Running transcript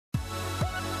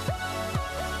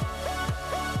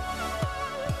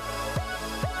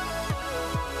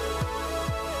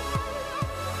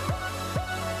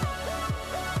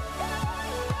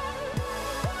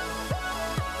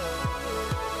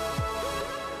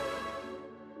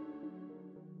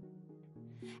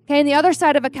Okay, and the other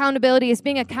side of accountability is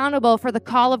being accountable for the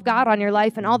call of God on your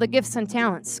life and all the gifts and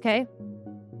talents, okay?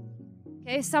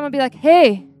 Okay, someone be like,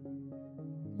 hey,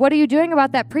 what are you doing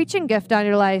about that preaching gift on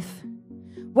your life?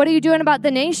 What are you doing about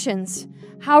the nations?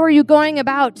 How are you going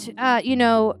about,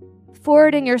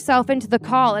 forwarding yourself into the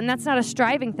call? And that's not a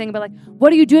striving thing, but like,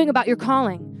 what are you doing about your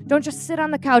calling? Don't just sit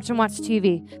on the couch and watch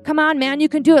TV. Come on, man, you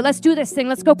can do it. Let's do this thing.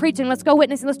 Let's go preaching. Let's go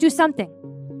witnessing. Let's do something.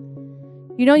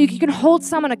 You know, you can hold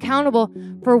someone accountable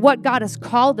for what God has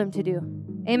called them to do.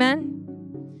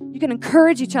 Amen? You can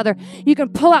encourage each other. You can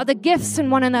pull out the gifts in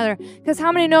one another. Because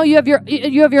how many know you have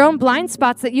your own blind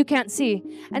spots that you can't see?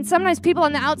 And sometimes people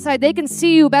on the outside, they can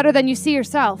see you better than you see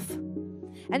yourself.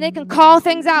 And they can call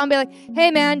things out and be like,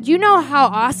 hey, man, do you know how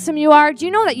awesome you are? Do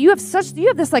you know that you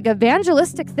have this like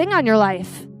evangelistic thing on your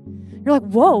life? You're like,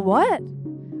 whoa, what?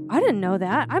 I didn't know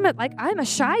that. I'm a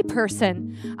shy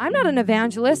person. I'm not an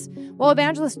evangelist. Well,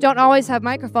 evangelists don't always have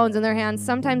microphones in their hands.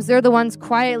 Sometimes they're the ones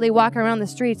quietly walking around the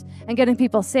streets and getting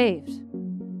people saved.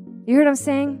 You hear what I'm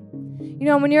saying? You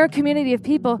know, when you're a community of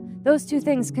people, those two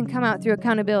things can come out through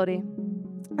accountability.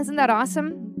 Isn't that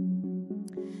awesome?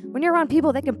 When you're around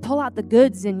people, they can pull out the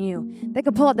goods in you. They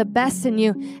can pull out the best in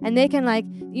you. And they can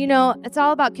it's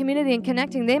all about community and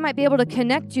connecting. They might be able to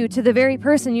connect you to the very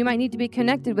person you might need to be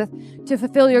connected with to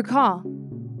fulfill your call.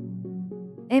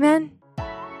 Amen?